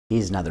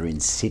Here's another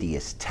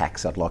insidious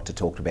tax I'd like to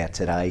talk about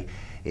today.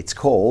 It's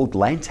called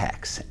land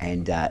tax,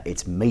 and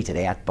it's meted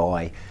out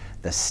by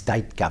the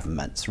state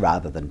governments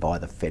rather than by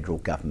the federal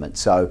government.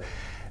 So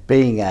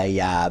being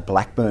a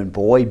Blackburn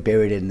boy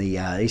buried in the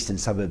eastern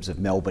suburbs of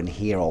Melbourne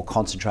here, I'll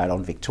concentrate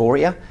on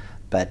Victoria,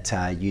 but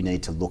you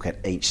need to look at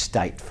each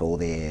state for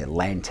their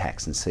land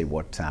tax and see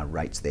what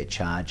rates they're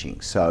charging.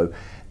 So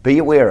be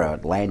aware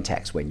of land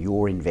tax when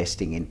you're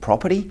investing in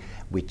property,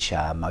 which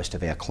most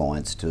of our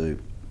clients do.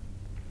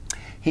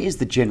 Here's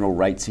the general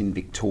rates in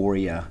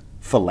Victoria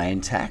for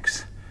land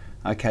tax.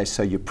 Okay,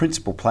 so your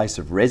principal place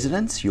of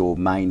residence, your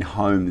main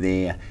home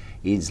there,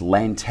 is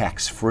land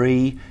tax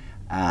free,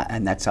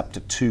 and that's up to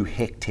 2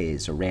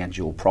 hectares around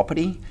your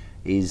property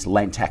is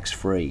land tax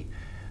free.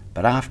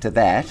 But after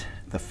that,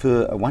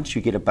 once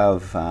you get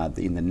above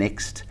in the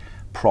next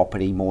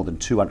property more than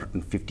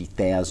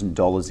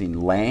 $250,000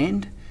 in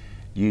land,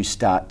 you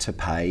start to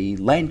pay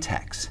land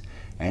tax,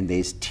 and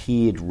there's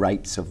tiered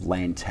rates of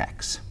land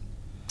tax.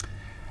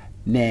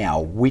 Now,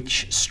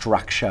 which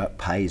structure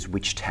pays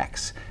which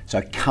tax?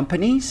 So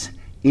companies,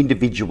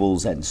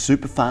 individuals and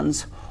super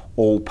funds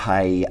all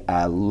pay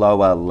a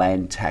lower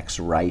land tax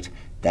rate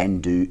than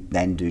do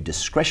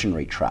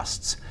discretionary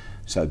trusts.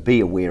 So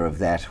be aware of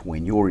that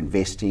when you're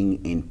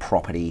investing in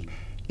property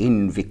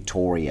in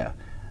Victoria.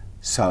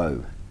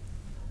 So,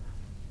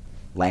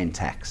 land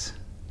tax,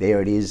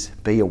 there it is,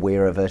 be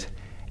aware of it,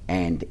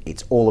 and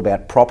it's all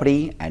about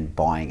property and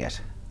buying it,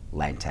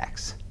 land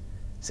tax.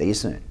 See you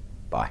soon,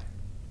 bye.